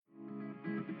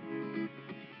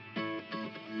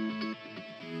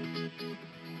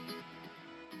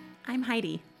I'm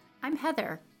Heidi. I'm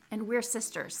Heather, and we're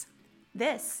sisters.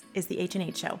 This is the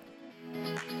H&H Show.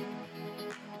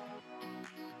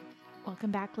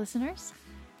 Welcome back, listeners.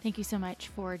 Thank you so much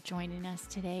for joining us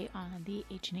today on the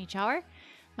H&H Hour.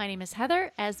 My name is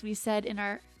Heather, as we said in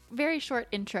our very short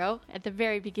intro at the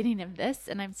very beginning of this,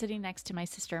 and I'm sitting next to my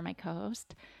sister, my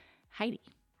co-host, Heidi.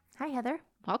 Hi, Heather.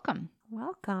 Welcome.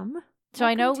 Welcome. So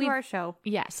I know to our show.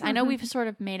 Yes, I know we've sort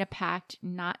of made a pact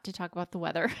not to talk about the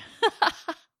weather,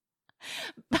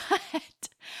 but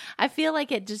I feel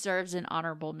like it deserves an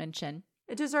honorable mention.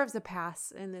 It deserves a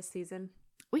pass in this season.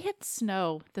 We had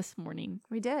snow this morning.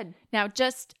 We did. Now,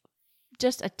 just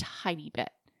a tiny bit.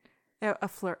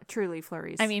 Truly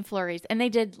flurries. I mean, flurries. And they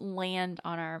did land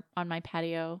on my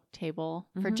patio table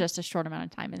for just a short amount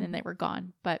of time, and then they were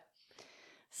gone. But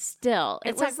still,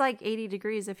 it was like 80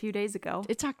 degrees a few days ago.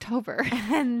 It's October.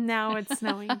 And now it's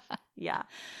snowing. Yeah.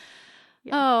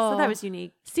 Oh. So that was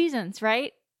unique. Seasons,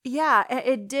 right? Yeah,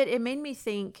 it did. It made me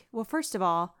think, well, first of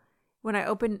all, when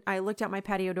I looked out my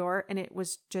patio door and it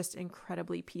was just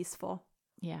incredibly peaceful.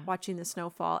 Yeah. Watching the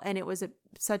snowfall. And it was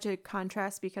such a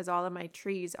contrast because all of my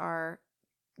trees I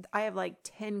have like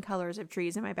 10 colors of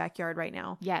trees in my backyard right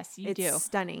now. Yes, you do. It's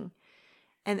stunning.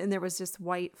 And then there was just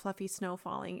white, fluffy snow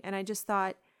falling. And I just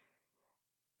thought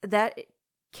that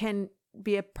can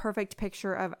be a perfect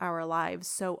picture of our lives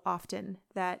so often,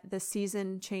 that the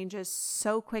season changes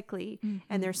so quickly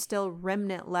and there's still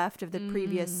remnant left of the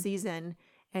previous season.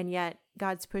 And yet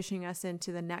God's pushing us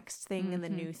into the next thing and the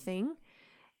new thing.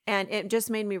 And it just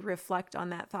made me reflect on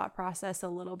that thought process a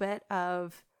little bit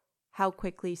of how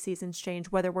quickly seasons change,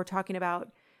 whether we're talking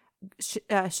about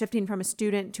shifting from a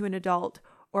student to an adult,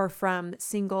 or from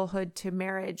singlehood to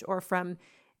marriage, or from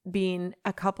being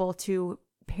a couple to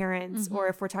parents, or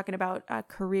if we're talking about a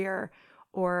career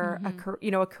or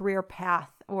a career path,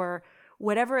 or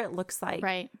whatever it looks like.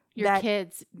 Right. Your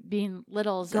kids being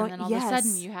littles, and then all of a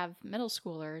sudden you have middle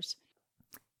schoolers.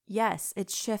 Yes. It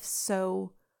shifts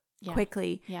so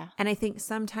quickly. Yeah. And I think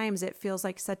sometimes it feels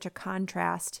like such a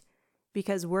contrast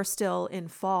because we're still in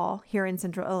fall here in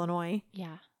Central Illinois.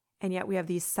 Yeah. And yet we have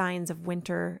these signs of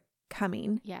winter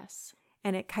coming. Yes.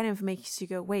 And it kind of makes you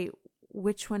go, wait,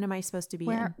 which one am I supposed to be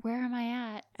in? Where am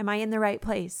I at? Am I in the right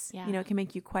place? Yeah. It can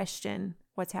make you question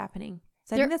what's happening.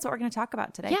 So I think that's what we're going to talk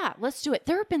about today. Yeah, let's do it.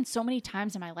 There have been so many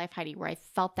times in my life, Heidi, where I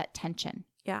felt that tension.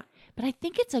 Yeah. But I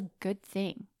think it's a good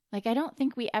thing. Like, I don't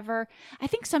think I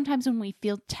think sometimes when we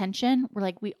feel tension,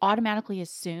 we automatically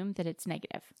assume that it's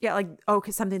negative. Yeah,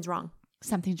 because something's wrong.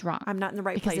 Something's wrong. I'm not in the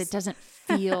right because place. It doesn't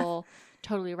feel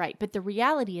totally right. But the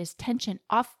reality is tension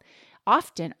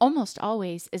often, almost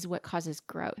always, is what causes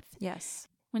growth. Yes.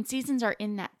 When seasons are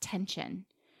in that tension,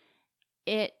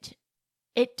 it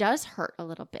does hurt a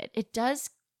little bit.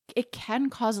 It can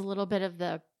cause a little bit of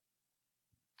a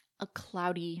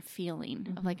cloudy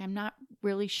feeling of I'm not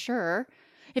really sure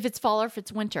if it's fall or if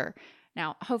it's winter.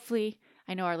 Now, hopefully,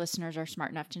 I know our listeners are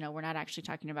smart enough to know we're not actually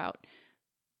talking about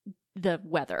the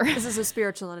weather. This is a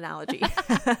spiritual analogy.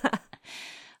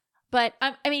 But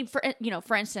I mean,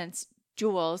 for instance,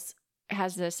 Jules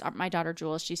has this, my daughter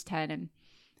Jules, she's 10, and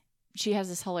she has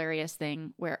this hilarious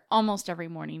thing where almost every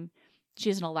morning she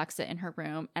has an Alexa in her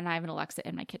room and I have an Alexa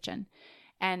in my kitchen,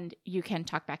 and you can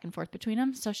talk back and forth between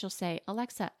them. So she'll say,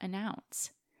 Alexa,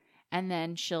 announce. And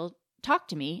then she'll talk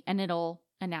to me and it'll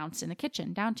announce in the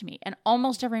kitchen down to me. And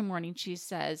almost every morning she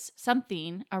says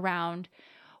something around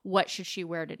what should she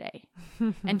wear today.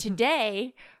 And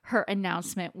today her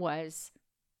announcement was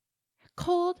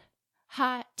cold,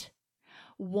 hot,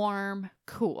 warm,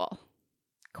 cool, ?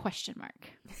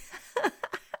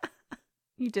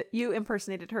 You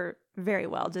impersonated her very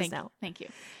well just now. Thank you.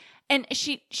 And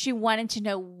she wanted to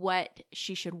know what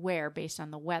she should wear based on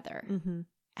the weather. And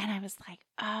I was like,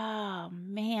 oh,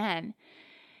 man.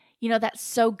 That's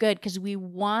so good because we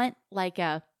want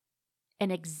an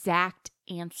exact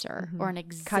answer or an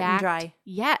exact. Cut and dry.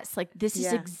 Yes. This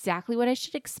is exactly what I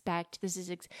should expect.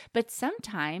 But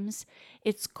sometimes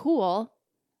it's cool,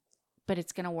 but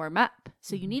it's going to warm up.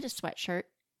 So you need a sweatshirt,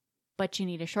 but you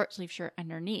need a short sleeve shirt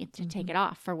underneath to take it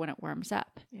off for when it warms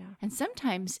up. Yeah. And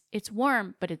sometimes it's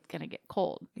warm, but it's going to get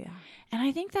cold. Yeah. And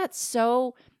I think that's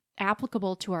so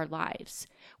applicable to our lives.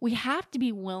 We have to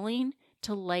be willing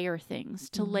to layer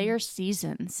things, to layer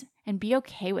seasons, and be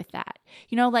okay with that.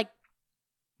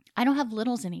 I don't have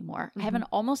littles anymore. I have an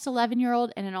almost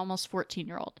 11-year-old and an almost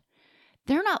 14-year-old.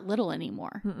 They're not little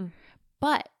anymore,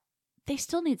 but they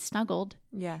still need snuggled.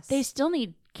 Yes. They still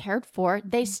need cared for.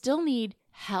 They still need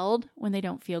held when they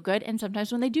don't feel good, and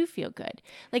sometimes when they do feel good.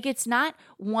 It's not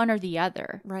one or the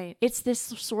other. Right. It's this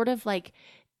sort of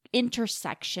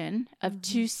intersection of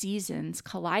two seasons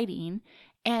colliding,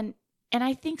 and And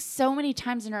I think so many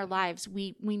times in our lives,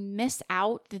 we miss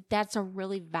out that that's a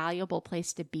really valuable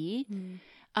place to be.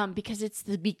 Because it's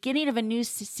the beginning of a new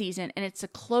season and it's a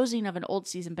closing of an old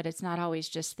season, but it's not always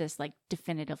just this like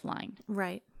definitive line.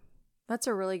 Right. That's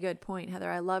a really good point,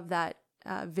 Heather. I love that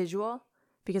visual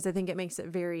because I think it makes it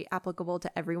very applicable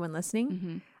to everyone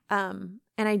listening. And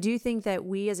I do think that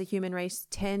we as a human race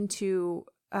tend to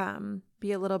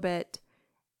be a little bit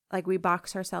like we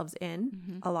box ourselves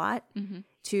in a lot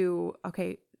to,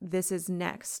 okay, this is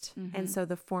next. And so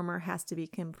the former has to be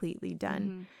completely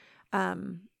done.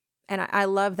 And I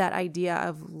love that idea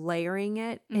of layering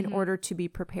it in order to be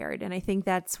prepared. And I think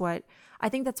that's what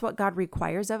God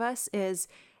requires of us is,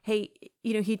 hey,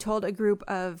 he told a group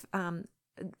of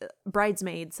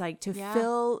bridesmaids like to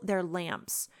fill their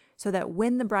lamps so that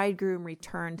when the bridegroom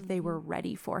returned, they were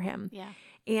ready for him. Yeah.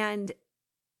 And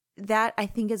that I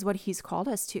think is what he's called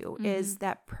us to is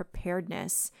that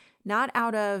preparedness, not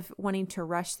out of wanting to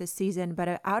rush this season,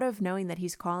 but out of knowing that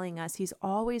he's calling us. He's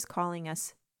always calling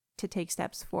us to take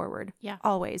steps forward. Yeah.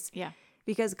 Always. Yeah.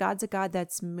 Because God's a God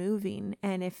that's moving.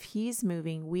 And if he's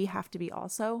moving, we have to be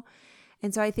also.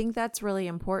 And so I think that's really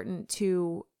important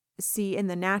to see in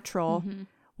the natural.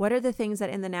 What are the things that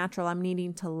in the natural I'm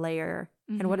needing to layer?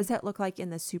 And what does that look like in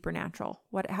the supernatural?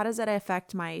 How does that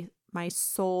affect my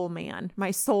soul man,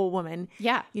 my soul woman?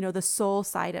 Yeah. The soul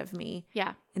side of me.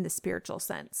 Yeah. In the spiritual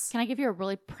sense. Can I give you a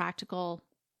really practical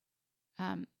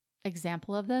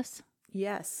example of this?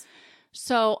 Yes.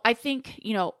 So I think,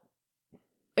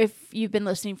 if you've been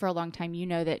listening for a long time, you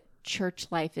know that church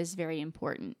life is very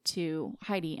important to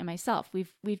Heidi and myself.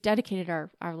 We've dedicated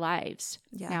our lives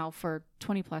now for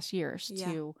 20 plus years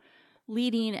to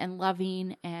leading and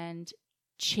loving and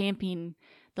championing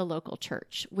the local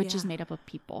church, which is made up of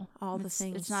people. All the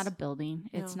things. It's not a building.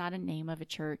 No. It's not a name of a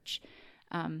church.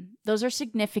 Those are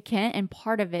significant and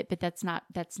part of it, but that's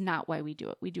not why we do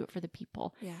it. We do it for the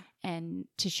people and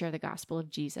to share the gospel of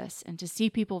Jesus and to see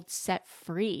people set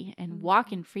free and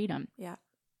walk in freedom. Yeah.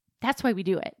 That's why we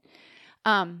do it.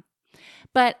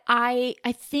 But I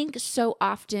think so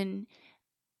often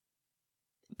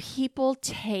people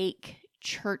take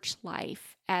church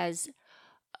life as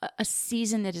a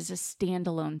season that is a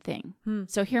standalone thing.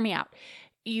 So hear me out.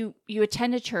 You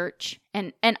attend a church,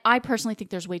 and I personally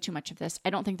think there's way too much of this. I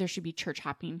don't think there should be church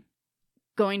hopping,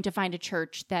 going to find a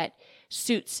church that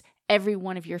suits every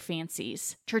one of your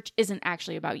fancies. Church isn't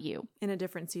actually about you. In a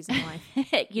different season of life.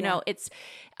 It's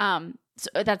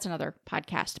so that's another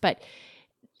podcast, but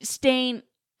staying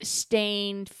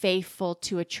faithful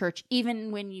to a church,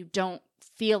 even when you don't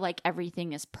feel like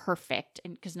everything is perfect,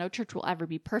 and because no church will ever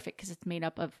be perfect because it's made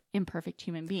up of imperfect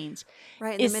human beings.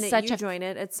 Right. And the minute you join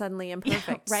it, it's suddenly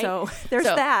imperfect. Yeah, right? So there's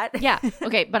that. Yeah.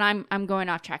 Okay. But I'm going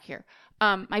off track here.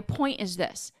 My point is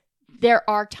this. There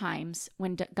are times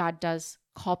when God does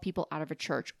call people out of a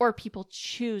church or people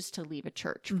choose to leave a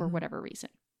church for whatever reason.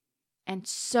 And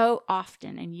so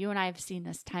often, and you and I have seen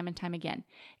this time and time again,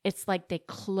 it's like they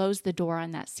close the door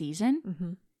on that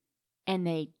season and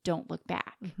they don't look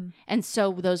back. And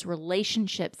so those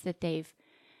relationships that they've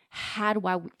had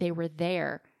while they were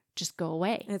there just go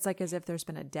away. It's like as if there's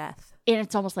been a death. And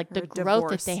it's almost like the growth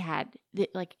that they had,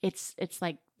 like it's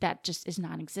like that just is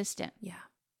non-existent. Yeah.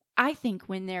 I think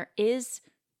when there is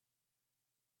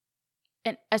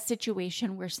a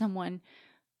situation where someone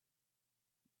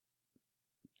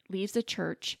leaves a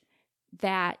church,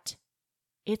 that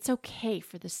it's okay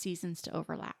for the seasons to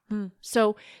overlap.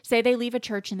 So say they leave a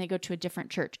church and they go to a different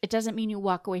church. It doesn't mean you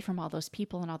walk away from all those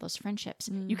people and all those friendships.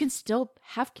 You can still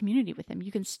have community with them.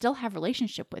 You can still have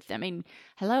relationship with them. I mean,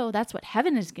 hello, that's what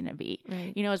heaven is going to be.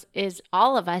 Right. Is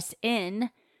all of us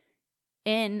in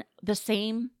the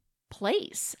same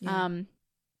place. Yeah.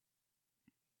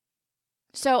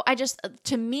 So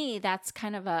to me, that's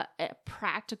kind of a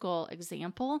practical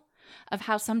example of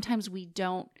how sometimes we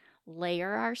don't layer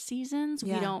our seasons.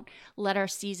 Yeah. We don't let our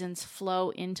seasons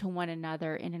flow into one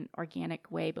another in an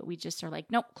organic way, but we just are like,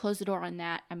 nope, close the door on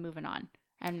that. I'm moving on.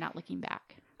 I'm not looking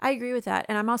back. I agree with that.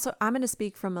 And I'm going to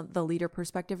speak from the leader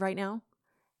perspective right now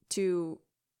into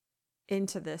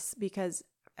this, because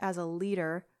as a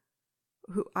leader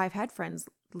who I've had friends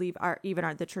leave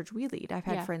the church we lead, I've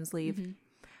had friends leave.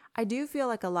 I do feel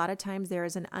like a lot of times there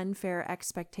is an unfair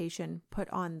expectation put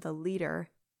on the leader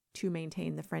to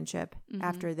maintain the friendship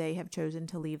after they have chosen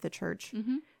to leave the church.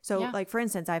 So like, for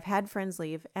instance, I've had friends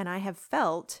leave and I have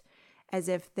felt as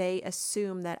if they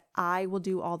assume that I will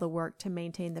do all the work to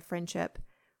maintain the friendship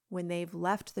when they've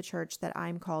left the church that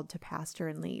I'm called to pastor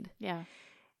and lead. Yeah.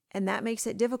 And that makes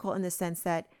it difficult in the sense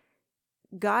that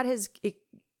God has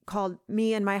called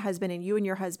me and my husband and you and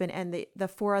your husband and the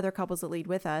 4 other couples that lead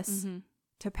with us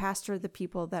to pastor the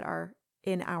people that are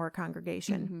in our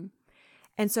congregation. Mm-hmm.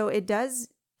 And so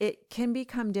it can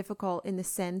become difficult in the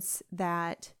sense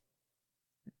that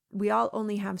we all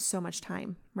only have so much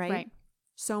time, right? Right.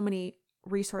 So many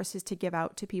resources to give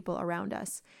out to people around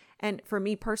us. And for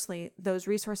me personally, those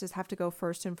resources have to go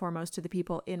first and foremost to the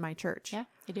people in my church. Yeah,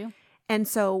 they do. And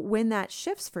so when that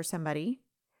shifts for somebody,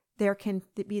 there can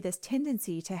be this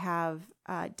tendency to have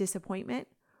disappointment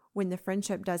when the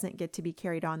friendship doesn't get to be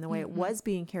carried on the way it was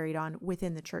being carried on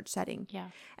within the church setting. Yeah.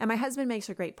 And my husband makes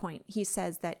a great point. He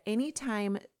says that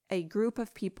anytime a group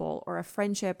of people or a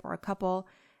friendship or a couple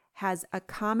has a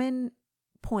common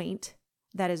point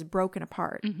that is broken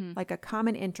apart, like a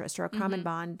common interest or a common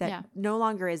bond that no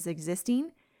longer is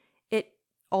existing, it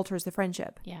alters the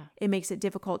friendship. Yeah. It makes it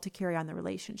difficult to carry on the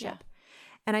relationship.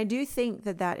 And I do think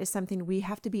that that is something we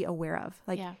have to be aware of.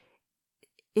 Like,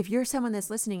 if you're someone that's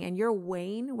listening and you're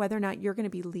weighing whether or not you're going to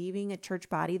be leaving a church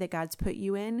body that God's put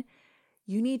you in,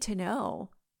 you need to know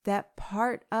that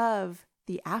part of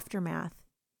the aftermath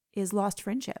is lost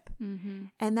friendship. Mm-hmm.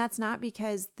 And that's not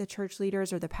because the church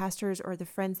leaders or the pastors or the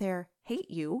friends there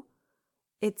hate you.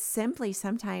 It's simply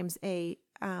sometimes we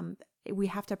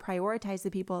have to prioritize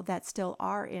the people that still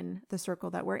are in the circle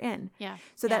that we're in. Yeah.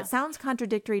 So that sounds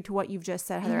contradictory to what you've just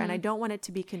said, Heather, and I don't want it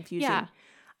to be confusing. Yeah.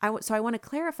 So I want to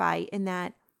clarify in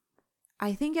that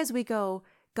I think as we go,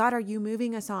 God, are you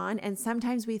moving us on? And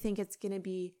sometimes we think it's going to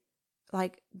be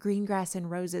like green grass and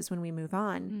roses when we move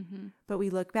on. Mm-hmm. But we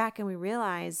look back and we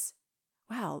realize,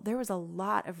 wow, there was a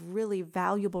lot of really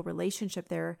valuable relationship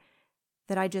there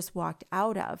that I just walked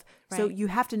out of. Right. So you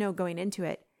have to know going into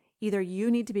it, either you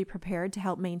need to be prepared to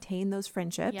help maintain those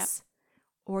friendships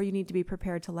or you need to be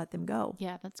prepared to let them go.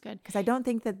 Yeah, that's good. Because I don't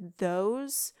think that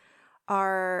those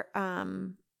are,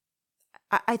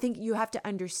 I think you have to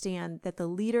understand that the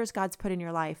leaders God's put in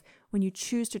your life, when you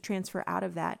choose to transfer out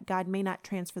of that, God may not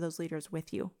transfer those leaders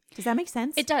with you. Does that make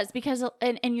sense? It does, because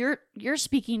and you're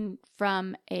speaking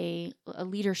from a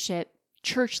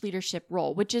church leadership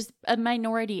role, which is a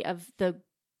minority of the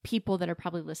people that are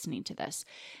probably listening to this.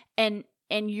 And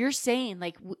you're saying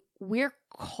like we're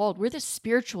the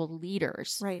spiritual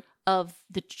leaders of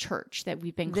the church that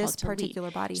we've been called to lead. This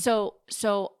particular body. So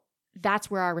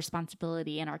that's where our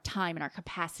responsibility and our time and our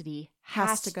capacity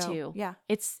has to go. Yeah.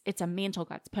 It's a mantle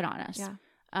God's put on us.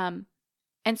 Yeah.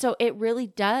 And so it really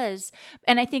does.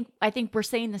 And I think we're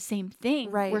saying the same thing.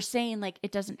 Right. We're saying like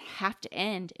it doesn't have to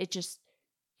end. It just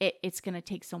it's going to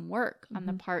take some work on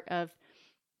the part of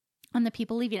on the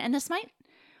people leaving. And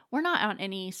we're not on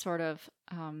any sort of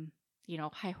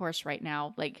high horse right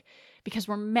now, like because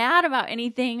we're mad about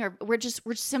anything, or we're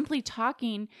simply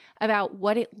talking about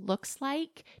what it looks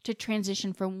like to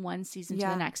transition from one season to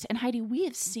the next. And Heidi, we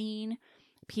have seen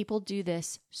people do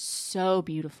this so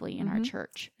beautifully in our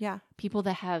church. Yeah. People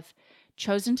that have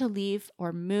chosen to leave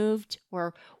or moved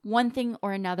or one thing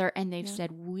or another, and they've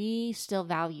said, we still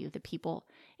value the people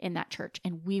in that church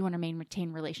and we want to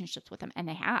maintain relationships with them. And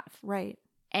they have. Right.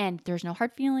 And there's no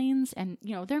hard feelings. And,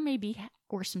 there may be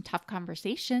or some tough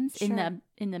conversations in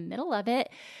the middle of it,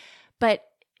 but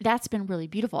that's been really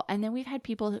beautiful. And then we've had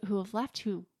people who have left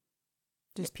who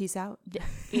just peace out.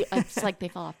 It's like they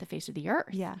fell off the face of the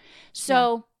earth. Yeah.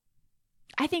 So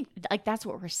I think like that's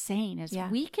what we're saying is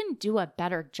we can do a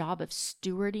better job of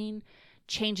stewarding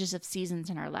changes of seasons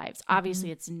in our lives.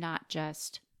 Obviously, it's not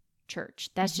just church.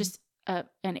 That's just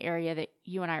an area that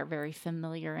you and I are very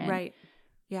familiar in. Right.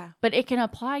 Yeah. But it can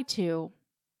apply to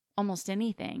almost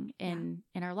anything in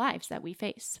our lives that we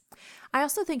face. I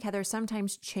also think, Heather,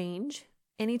 sometimes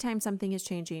anytime something is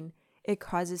changing, it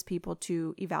causes people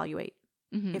to evaluate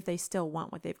if they still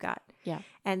want what they've got. Yeah.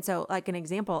 And so like an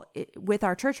example with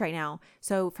our church right now.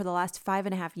 So for the last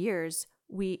 5.5 years,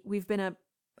 we've been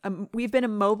a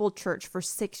mobile church for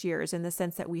 6 years in the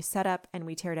sense that we set up and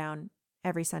we tear down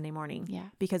every Sunday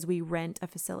morning because we rent a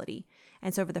facility.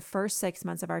 And so over the first 6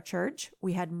 months of our church,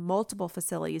 we had multiple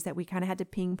facilities that we kind of had to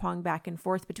ping pong back and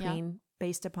forth between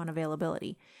based upon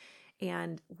availability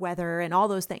and weather and all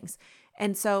those things.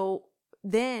 And so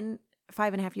then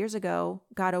 5.5 years ago,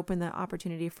 God opened the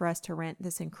opportunity for us to rent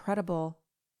this incredible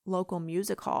local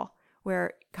music hall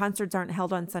where concerts aren't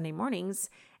held on Sunday mornings.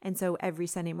 And so every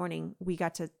Sunday morning, we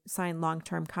got to sign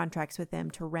long-term contracts with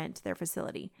them to rent their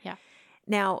facility. Yeah.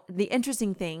 Now, the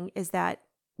interesting thing is that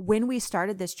when we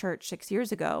started this church 6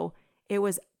 years ago, it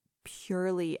was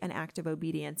purely an act of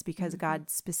obedience because God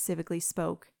specifically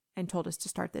spoke and told us to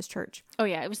start this church. Oh,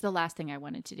 yeah. It was the last thing I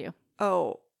wanted to do.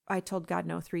 Oh, I told God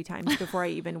no 3 times before I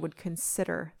even would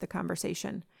consider the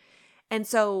conversation. And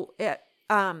so,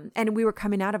 and we were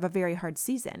coming out of a very hard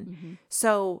season.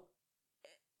 So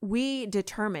we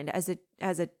determined as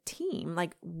a team,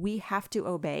 like, we have to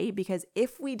obey, because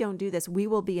if we don't do this, we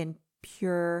will be in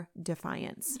pure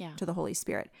defiance to the Holy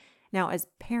Spirit. Now, as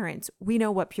parents, we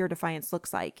know what pure defiance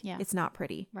looks like. Yeah. It's not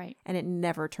pretty. Right. And it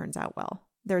never turns out well.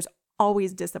 There's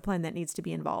always discipline that needs to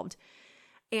be involved.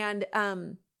 And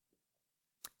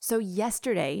so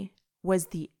yesterday was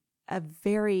a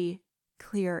very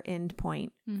clear end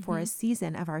point for a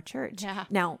season of our church. Yeah.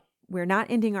 Now, we're not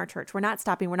ending our church. We're not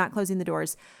stopping. We're not closing the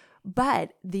doors.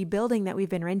 But the building that we've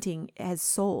been renting has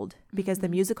sold because the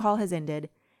music hall has ended.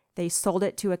 They sold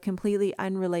it to a completely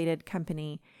unrelated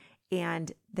company,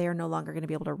 and they're no longer going to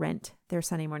be able to rent their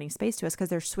Sunday morning space to us because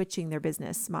they're switching their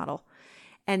business model.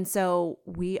 And so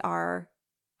we are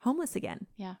homeless again.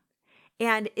 Yeah.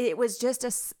 And it was such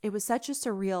a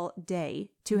surreal day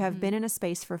to have been in a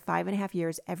space for 5.5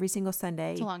 years every single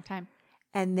Sunday. It's a long time.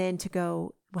 And then to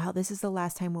go, wow, this is the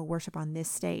last time we'll worship on this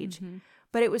stage.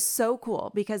 But it was so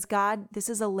cool because this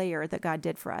is a layer that God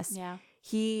did for us. Yeah.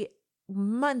 He,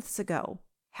 months ago,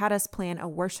 had us plan a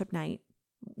worship night.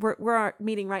 We're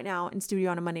meeting right now in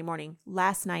studio on a Monday morning.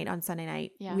 Last night on Sunday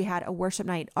night, we had a worship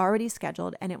night already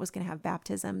scheduled, and it was going to have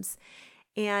baptisms.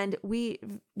 And we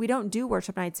don't do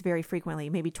worship nights very frequently,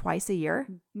 maybe twice a year.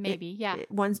 Maybe,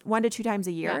 one to two times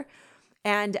a year.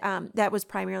 And that was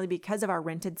primarily because of our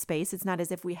rented space. It's not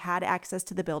as if we had access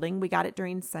to the building. We got it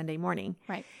during Sunday morning.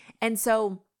 Right. And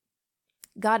so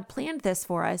God planned this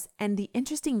for us. And the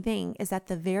interesting thing is that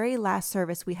the very last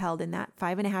service we held in that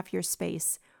 5.5 year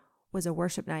space was a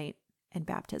worship night and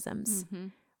baptisms.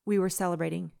 We were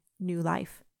celebrating new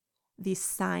life, the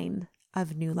sign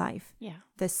of new life,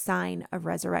 the sign of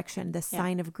resurrection, the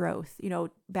sign of growth. You know,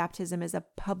 baptism is a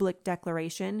public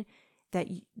declaration that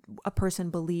a person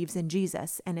believes in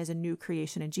Jesus and is a new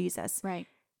creation in Jesus. Right.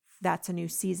 That's a new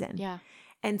season. Yeah.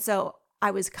 And so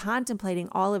I was contemplating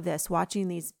all of this, watching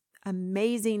these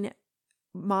amazing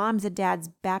moms and dads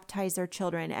baptize their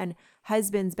children and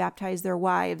husbands baptize their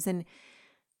wives. And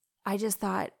I just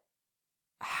thought,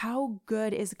 how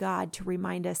good is God to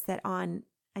remind us that on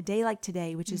a day like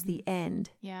today, which is the end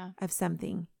of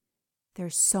something,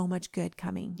 there's so much good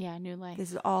coming. Yeah, new life.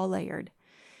 This is all layered.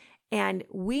 And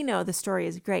we know the story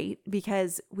is great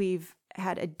because we've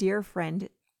had a dear friend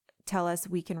tell us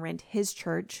we can rent his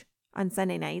church on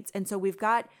Sunday nights. And so we've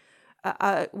got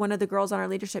one of the girls on our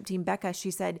leadership team, Becca,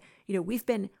 she said, you know, we've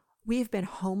been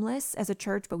homeless as a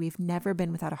church, but we've never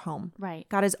been without a home. Right.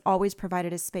 God has always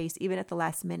provided a space, even at the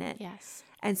last minute. Yes.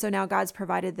 And so now God's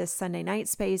provided this Sunday night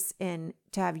space and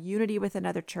to have unity with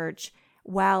another church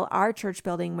while our church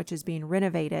building, which is being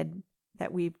renovated,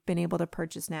 that we've been able to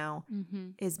purchase now,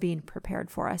 is being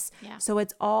prepared for us. Yeah. So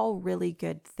it's all really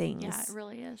good things. Yeah, it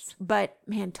really is. But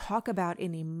man, talk about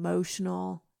an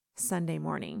emotional Sunday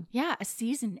morning. Yeah, a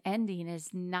season ending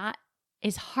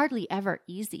is hardly ever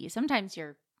easy. Sometimes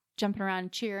you're jumping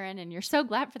around cheering and you're so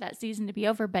glad for that season to be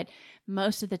over, but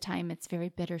most of the time it's very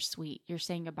bittersweet. You're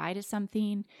saying goodbye to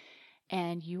something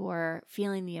and you're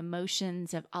feeling the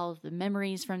emotions of all of the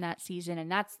memories from that season. And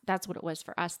that's what it was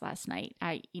for us last night.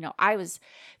 I was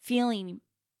feeling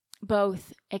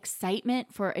both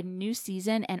excitement for a new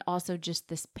season and also just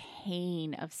this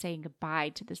pain of saying goodbye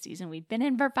to the season we've been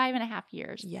in for 5.5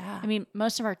 years. Yeah. I mean,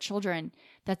 most of our children,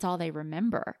 that's all they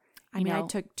remember. I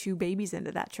took 2 babies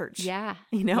into that church. Yeah.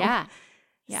 You know?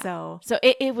 Yeah. So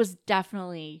it was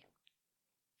definitely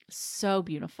so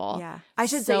beautiful. Yeah. I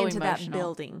should so say into emotional. that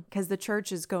building because the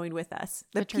church is going with us.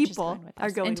 The church is people going with are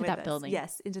us going into with that us. building.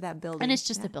 Yes, into that building. And it's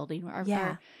just a building.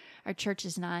 Our church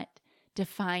is not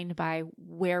defined by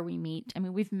where we meet. I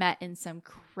mean, we've met in some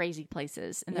crazy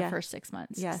places in the first 6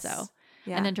 months. Yes. So,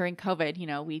 Yeah. and then during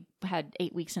COVID, we had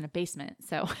 8 weeks in a basement.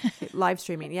 So live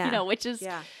streaming. Yeah.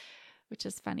 which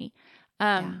is funny.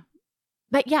 Yeah.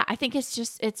 But yeah, I think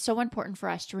it's so important for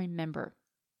us to remember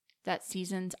that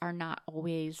seasons are not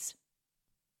always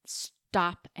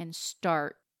stop and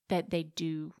start, that they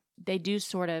do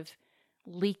sort of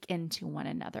leak into one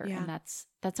another. Yeah. And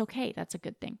that's okay. That's a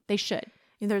good thing. They should.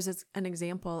 And there's an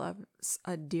example of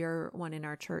a dear one in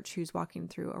our church who's walking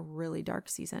through a really dark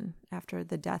season after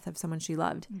the death of someone she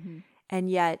loved.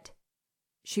 And yet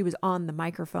she was on the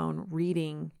microphone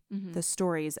reading the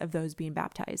stories of those being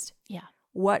baptized. Yeah.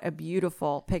 What a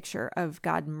beautiful picture of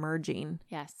God merging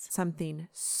something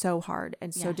so hard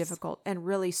and so difficult and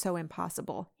really so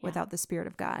impossible without the Spirit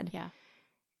of God. Yeah.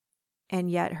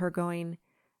 And yet her going,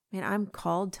 man, I'm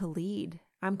called to lead.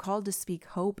 I'm called to speak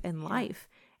hope and life.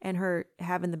 And her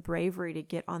having the bravery to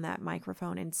get on that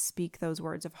microphone and speak those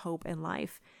words of hope and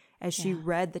life as she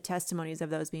read the testimonies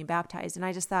of those being baptized. And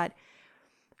I just thought,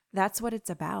 that's what it's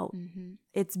about.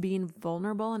 It's being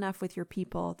vulnerable enough with your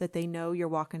people that they know you're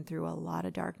walking through a lot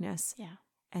of darkness. Yeah.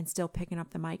 and still picking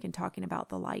up the mic and talking about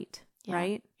the light, Yeah.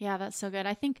 right? Yeah, that's so good.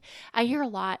 I think I hear a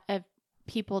lot of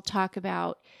people talk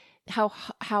about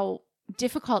how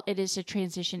difficult it is to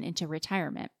transition into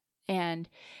retirement. And,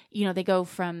 they go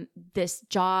from this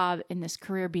job and this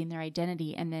career being their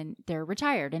identity, and then they're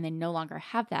retired and they no longer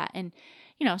have that. And,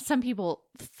 some people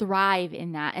thrive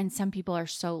in that, and some people are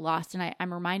so lost. And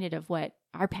I'm reminded of what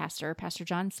our Pastor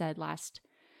John, said last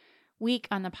week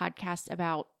on the podcast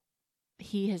about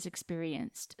he has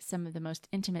experienced some of the most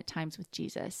intimate times with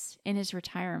Jesus in his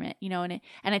retirement, and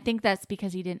I think that's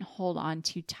because he didn't hold on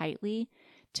too tightly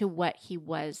to what he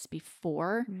was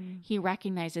before. He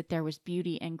recognized that there was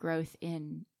beauty and growth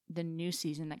in the new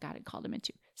season that God had called him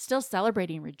into, still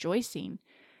celebrating, rejoicing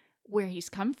where he's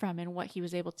come from and what he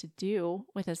was able to do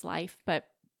with his life, but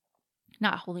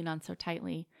not holding on so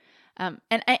tightly. And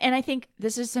I think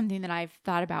this is something that I've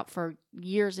thought about for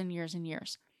years and years and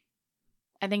years.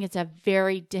 I think it's a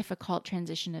very difficult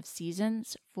transition of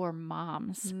seasons for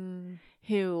moms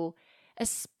who,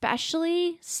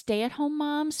 especially stay-at-home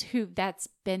moms, who that's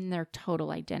been their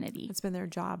total identity. It's been their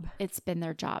job. It's been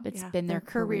their job. It's Yeah, been their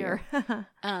career.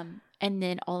 And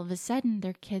then all of a sudden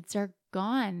their kids are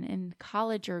gone in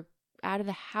college or out of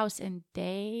the house, and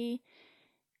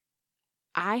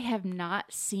I have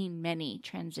not seen many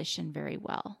transition very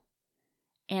well.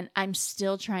 And I'm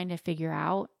still trying to figure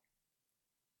out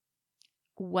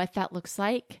what that looks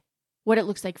like, what it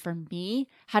looks like for me,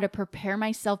 how to prepare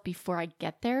myself before I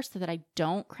get there so that I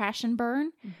don't crash and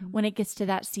burn when it gets to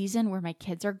that season where my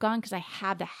kids are gone, because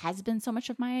that has been so much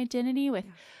of my identity with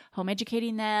home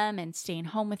educating them and staying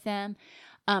home with them.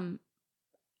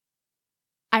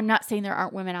 I'm not saying there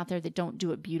aren't women out there that don't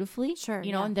do it beautifully. Sure.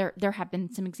 And there have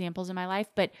been some examples in my life,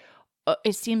 but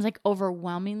it seems like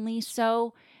overwhelmingly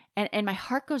so. And my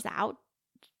heart goes out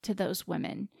to those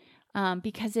women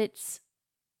because it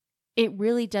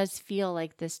really does feel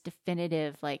like this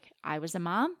definitive, like I was a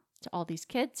mom to all these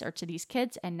kids or to these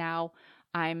kids, and now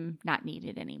I'm not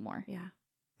needed anymore. Yeah.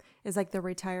 It's like the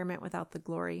retirement without the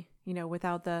glory,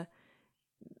 without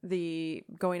the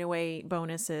going away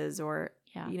bonuses or,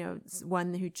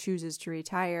 one who chooses to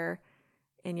retire.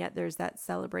 And yet there's that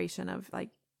celebration of like,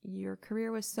 your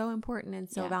career was so important and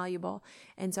so valuable.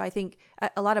 And so I think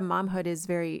a lot of momhood is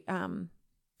very,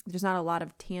 there's not a lot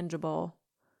of tangible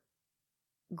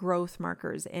growth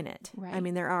markers in it. Right. I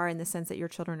mean, there are in the sense that your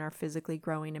children are physically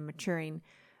growing and maturing,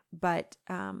 but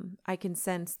I can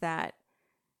sense that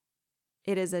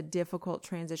it is a difficult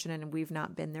transition and we've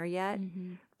not been there yet.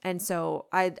 Mm-hmm. And so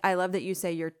I love that you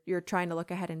say you're trying to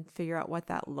look ahead and figure out what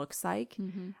that looks like.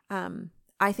 Mm-hmm.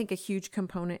 I think a huge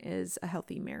component is a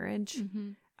healthy marriage,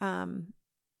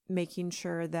 making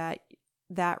sure that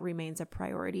remains a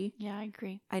priority. Yeah, I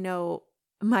agree. I know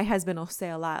my husband will say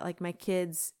a lot, like my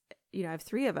kids, I have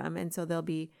 3 of them. And so they'll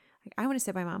be like, I want to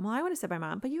sit by mom. Well, I want to sit by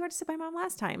mom, but you had to sit by mom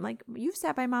last time. Like you've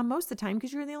sat by mom most of the time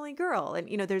because you're the only girl. And,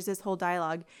 there's this whole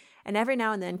dialogue. And every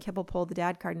now and then Kip will pull the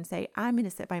dad card and say, I'm going to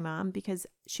sit by mom because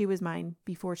she was mine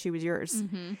before she was yours.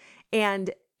 Mm-hmm.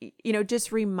 And,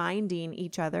 just reminding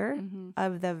each other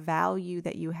of the value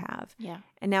that you have. Yeah.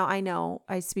 And now I know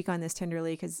I speak on this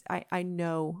tenderly because I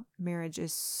know marriage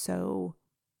is so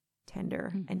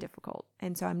tender and difficult.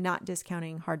 And so I'm not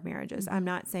discounting hard marriages. I'm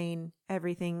not saying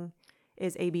everything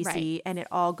is ABC and it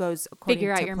all goes according to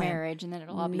figure out plan. your marriage and then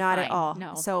it'll all be not fine. at all.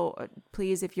 No. So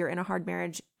please, if you're in a hard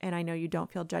marriage and I know you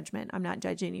don't feel judgment, I'm not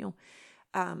judging you.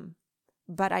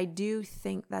 But I do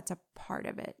think that's a part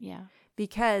of it. Yeah.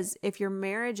 Because if your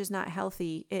marriage is not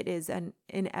healthy, it is an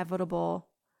inevitable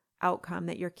outcome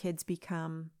that your kids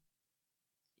become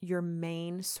your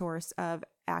main source of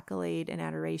accolade and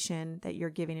adoration that you're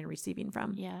giving and receiving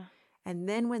from. Yeah. And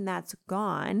then when that's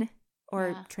gone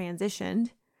or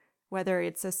transitioned, whether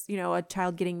it's a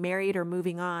child getting married or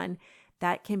moving on,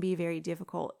 that can be very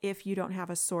difficult if you don't have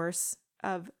a source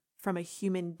from a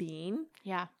human being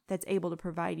that's able to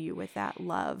provide you with that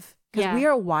love. Because we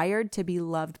are wired to be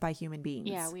loved by human beings.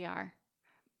 Yeah, we are.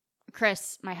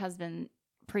 Chris, my husband,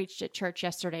 preached at church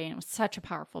yesterday, and it was such a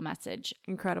powerful message.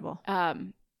 Incredible.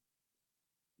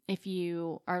 If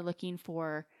you are looking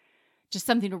for just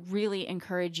something to really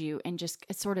encourage you and just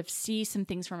sort of see some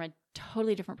things from a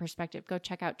totally different perspective, go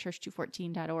check out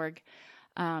church214.org,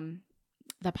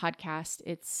 the podcast.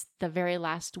 It's the very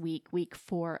last week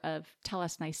 4 of Tell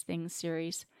Us Nice Things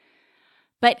series.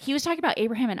 But he was talking about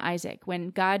Abraham and Isaac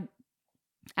when God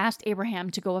asked Abraham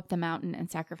to go up the mountain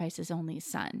and sacrifice his only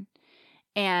son.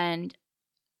 And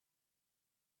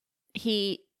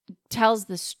he tells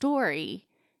the story,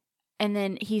 and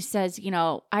then he says,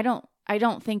 I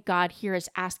don't think God here is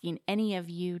asking any of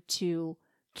you to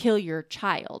kill your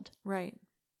child. Right.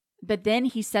 But then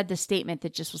he said the statement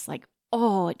that just was like,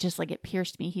 it just like it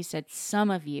pierced me. He said,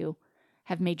 some of you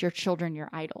have made your children your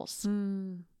idols.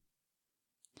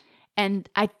 And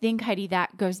I think, Heidi,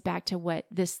 that goes back to what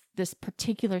this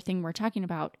particular thing we're talking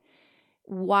about.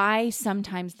 Why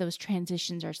sometimes those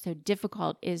transitions are so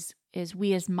difficult is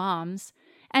we as moms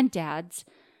and dads,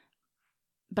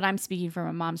 but I'm speaking from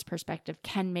a mom's perspective,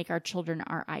 can make our children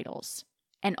our idols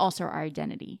and also our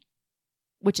identity,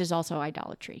 which is also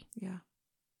idolatry. Yeah.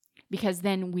 Because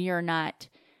then we are not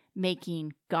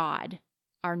making God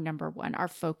our number one, our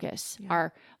focus,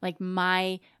 our like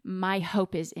my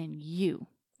hope is in you,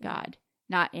 God,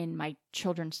 not in my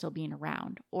children still being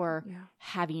around or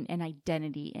having an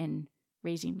identity in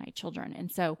raising my children.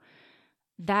 And so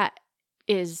that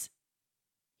is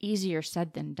easier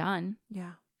said than done.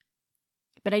 Yeah.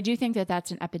 But I do think that that's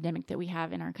an epidemic that we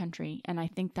have in our country. And I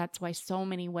think that's why so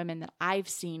many women that I've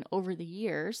seen over the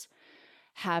years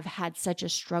have had such a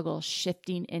struggle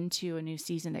shifting into a new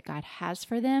season that God has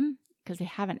for them, because they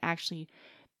haven't actually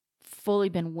fully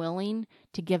been willing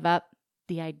to give up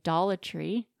the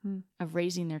idolatry of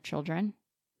raising their children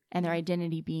and their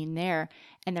identity being there.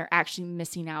 And they're actually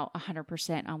missing out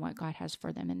 100% on what God has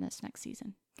for them in this next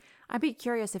season. I'd be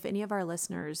curious if any of our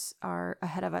listeners are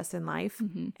ahead of us in life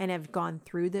and have gone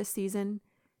through this season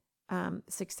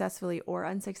successfully or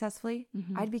unsuccessfully.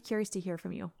 I'd be curious to hear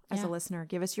from you as a listener.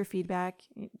 Give us your feedback.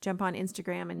 Jump on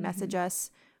Instagram and message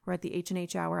us. We're at the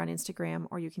H&H Hour on Instagram,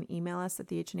 or you can email us at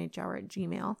the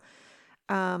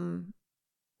HNHhour@gmail.com.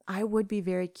 I would be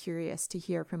very curious to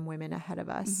hear from women ahead of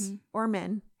us or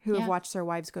men who have watched their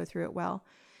wives go through it well,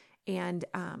 and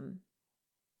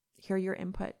hear your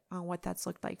input on what that's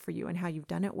looked like for you and how you've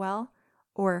done it well,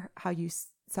 or how you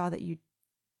saw that you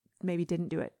maybe didn't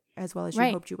do it as well as you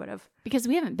hoped you would have. Because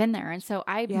we haven't been there. And so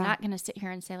I'm not going to sit here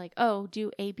and say like, oh,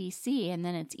 do A, B, C, and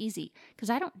then it's easy.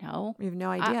 Because I don't know. You have no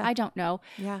idea. I don't know.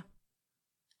 Yeah.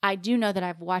 I do know that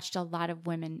I've watched a lot of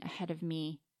women ahead of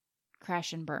me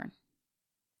crash and burn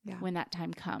when that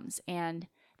time comes. And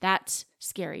that's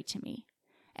scary to me.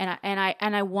 And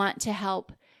I want to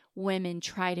help women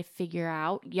try to figure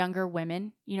out, younger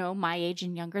women, my age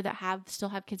and younger, that still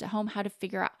have kids at home, how to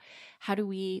figure out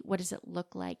what does it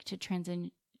look like to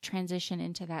transition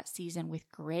into that season with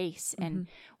grace and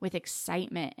with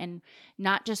excitement, and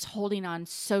not just holding on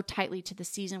so tightly to the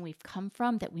season we've come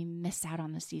from that we miss out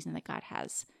on the season that God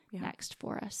has next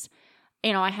for us.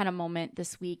 I had a moment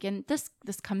this week, and this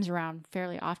comes around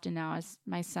fairly often now, as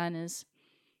my son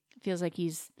feels like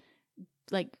he's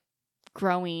like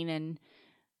growing and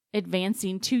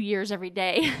advancing 2 years every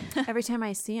day. Every time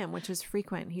I see him, which is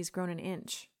frequent, he's grown an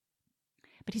inch.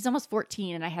 But he's almost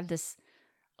 14, and I had this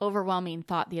overwhelming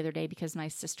thought the other day because my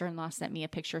sister-in-law sent me a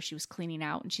picture. She was cleaning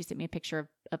out, and she sent me a picture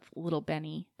of little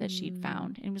Benny that she'd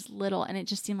found. And it was little, and it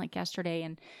just seemed like yesterday.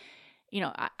 And,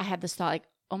 I had this thought like,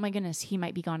 oh my goodness, he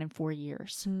might be gone in 4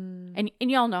 years. And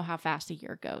y'all know how fast a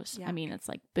year goes. Yeah. I mean, it's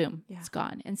like, boom, it's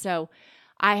gone. And so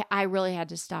I really had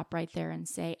to stop right there and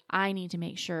say, I need to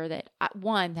make sure that,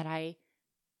 that I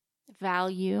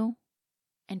value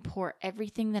and pour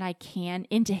everything that I can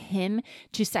into him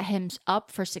to set him up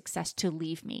for success to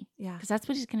leave me. Yeah. Because that's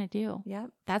what he's going to do. Yeah.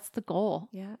 That's the goal.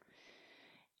 Yeah.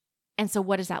 And so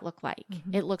what does that look like?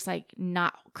 It looks like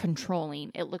not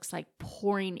controlling. It looks like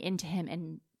pouring into him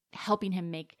and helping him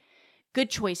make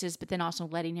good choices, but then also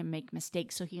letting him make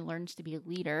mistakes so he learns to be a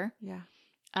leader. Yeah.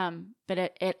 But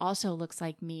it also looks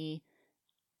like me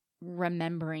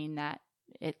remembering that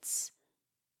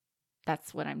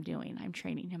that's what I'm doing. I'm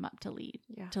training him up to lead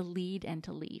and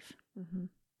to leave.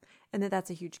 And that's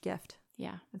a huge gift.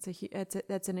 Yeah.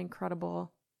 That's an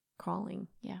incredible calling.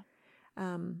 Yeah.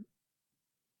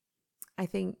 I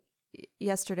think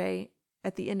yesterday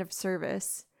at the end of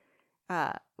service,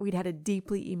 we'd had a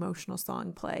deeply emotional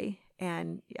song play,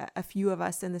 and a few of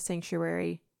us in the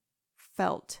sanctuary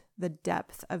felt the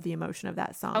depth of the emotion of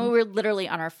that song. Oh, we were literally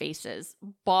on our faces,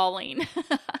 bawling.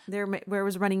 Where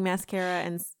was running mascara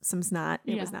and some snot.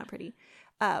 It was not pretty.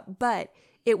 But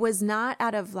it was not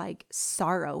out of like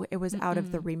sorrow. It was out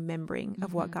of the remembering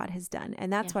of what God has done.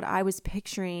 And that's what I was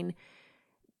picturing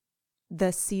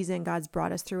the season God's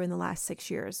brought us through in the last 6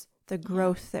 years. The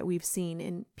growth that we've seen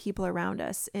in people around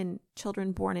us, in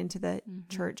children born into the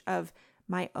church, of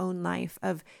my own life,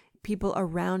 of people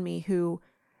around me who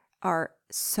are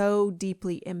so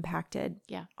deeply impacted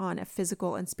on a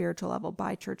physical and spiritual level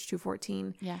by Church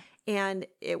 214. Yeah. And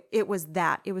it was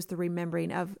the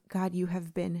remembering of, God, you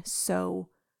have been so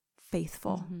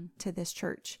faithful to this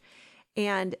church.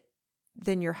 And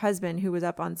then your husband, who was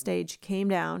up on stage, came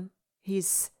down.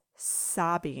 He's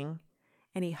sobbing,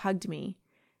 and he hugged me.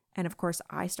 And of course,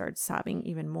 I started sobbing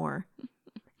even more.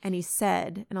 And he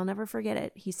said, and I'll never forget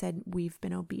it, he said, we've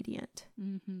been obedient.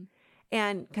 Mm-hmm.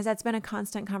 And because that's been a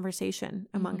constant conversation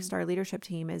amongst our leadership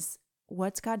team is,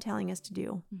 what's God telling us to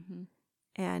do? Mm-hmm.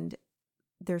 And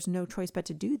there's no choice but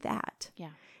to do that. Yeah.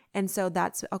 And so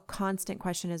that's a constant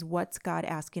question is, what's God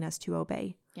asking us to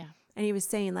obey? Yeah. And he was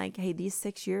saying like, hey, these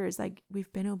 6 years, like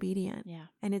we've been obedient. Yeah.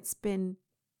 And it's been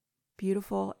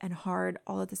beautiful and hard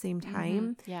all at the same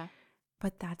time. Mm-hmm. Yeah.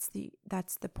 But that's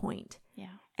the point. Yeah.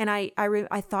 And I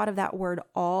thought of that word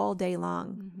all day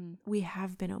long. Mm-hmm. We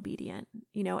have been obedient,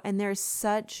 and there's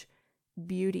such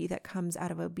beauty that comes out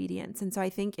of obedience. And so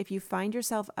I think if you find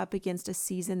yourself up against a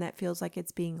season that feels like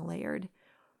it's being layered,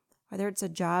 whether it's a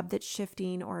job that's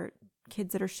shifting or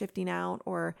kids that are shifting out,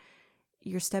 or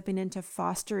you're stepping into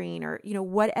fostering, or,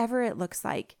 whatever it looks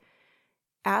like,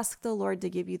 ask the Lord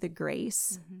to give you the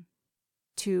grace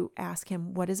to ask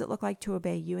him, what does it look like to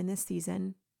obey you in this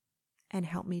season? And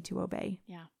help me to obey.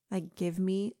 Yeah. Like, give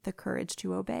me the courage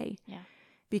to obey. Yeah.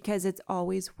 Because it's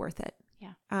always worth it.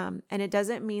 Yeah. And it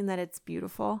doesn't mean that it's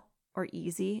beautiful or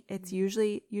easy. It's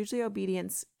usually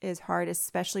obedience is hard,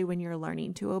 especially when you're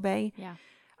learning to obey. Yeah.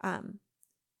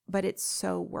 But it's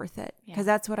so worth it, Yeah. because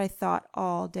that's what I thought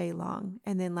all day long.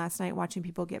 And then last night watching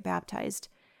people get baptized,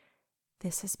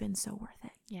 this has been so worth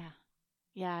it. Yeah.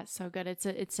 Yeah. It's so good.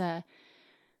 It's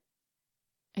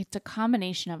a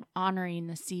combination of honoring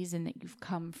the season that you've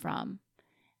come from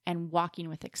and walking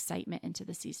with excitement into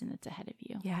the season that's ahead of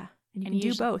you. Yeah. And you And can do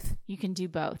usually- both. You can do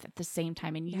both at the same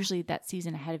time. And usually that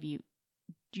season ahead of you,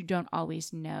 you don't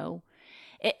always know.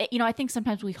 I think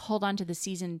sometimes we hold on to the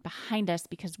season behind us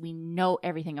because we know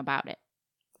everything about it.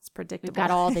 It's predictable. We've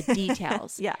got all the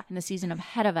details. Yeah. And the season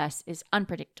ahead of us is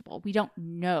unpredictable. We don't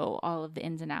know all of the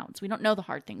ins and outs. We don't know the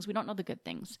hard things. We don't know the good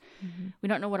things. Mm-hmm. We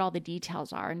don't know what all the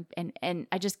details are. And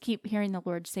I just keep hearing the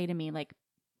Lord say to me, like,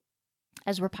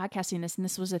 as we're podcasting this, and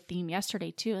this was a theme yesterday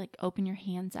too, like, open your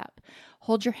hands up,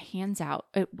 hold your hands out,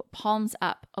 palms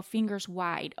up, fingers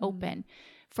wide open,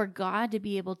 for God to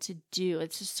be able to do.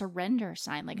 It's a surrender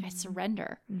sign. Like, I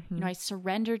surrender. I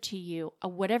surrender to you.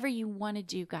 Whatever you want to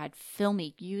do, God, fill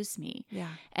me, use me. Yeah.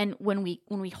 And when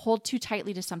we hold too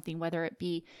tightly to something, whether it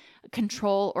be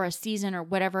control or a season or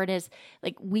whatever it is,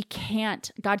 like,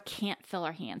 God can't fill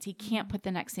our hands. He can't put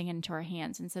the next thing into our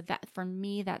hands. And so that, for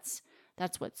me, that's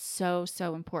what's so,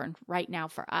 so important right now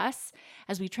for us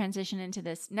as we transition into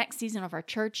this next season of our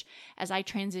church, as I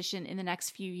transition in the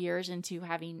next few years into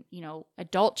having,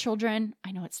 adult children.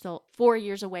 I know it's still 4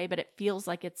 years away, but it feels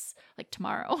like it's like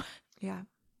tomorrow. Yeah.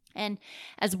 And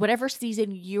as whatever season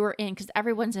you're in, because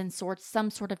everyone's in some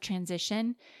sort of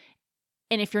transition.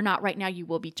 And if you're not right now, you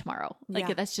will be tomorrow. Like,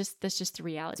 Yeah. that's just the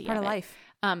reality Part of it. life.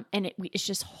 And it's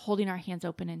just holding our hands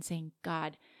open and saying,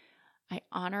 God, I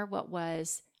honor what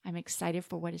was. I'm excited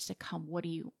for what is to come. What do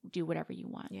you do? Whatever you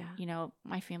want. Yeah.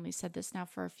 My family said this now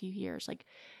for a few years. Like,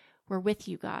 we're with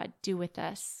you, God. Do with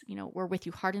us. We're with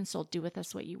you, heart and soul. Do with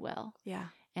us what you will. Yeah.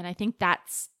 And I think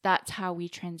that's how we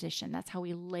transition. That's how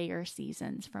we layer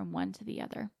seasons from one to the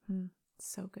other.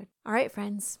 So good. All right,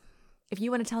 friends. If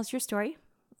you want to tell us your story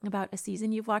about a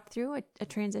season you've walked through, a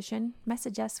transition,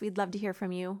 message us. We'd love to hear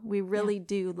from you. We really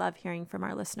do love hearing from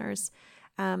our listeners.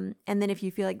 And then if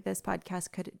you feel like this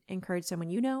podcast could encourage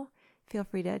someone feel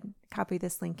free to copy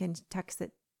this link and text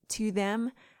it to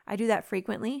them. I do that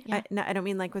frequently. Yeah. I don't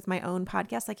mean like with my own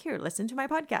podcast, like, here, listen to my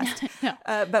podcast.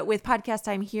 No. But with podcasts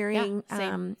I'm hearing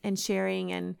and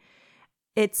sharing, and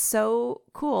it's so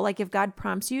cool. Like, if God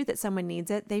prompts you that someone needs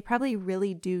it, they probably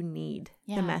really do need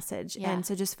the message. Yeah. And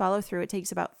so just follow through. It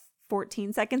takes about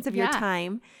 14 seconds of your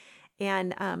time.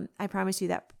 And I promise you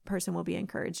that person will be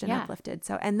encouraged and uplifted.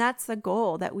 So, and that's the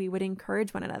goal, that we would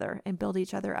encourage one another and build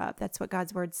each other up. That's what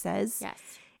God's word says. Yes.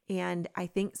 And I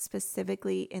think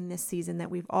specifically in this season that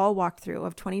we've all walked through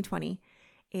of 2020,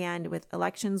 and with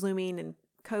elections looming and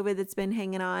COVID that's been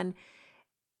hanging on,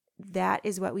 that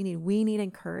is what we need. We need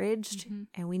encouraged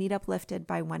and we need uplifted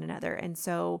by one another. And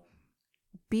so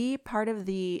be part of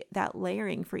that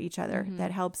layering for each other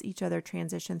that helps each other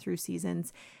transition through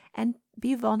seasons, and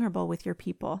be vulnerable with your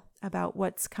people about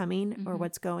what's coming or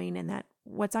what's going, and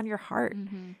what's on your heart.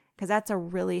 Because that's a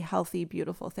really healthy,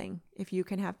 beautiful thing if you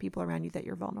can have people around you that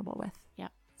you're vulnerable with. Yeah.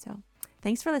 So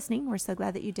thanks for listening. We're so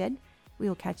glad that you did. We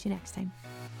will catch you next time.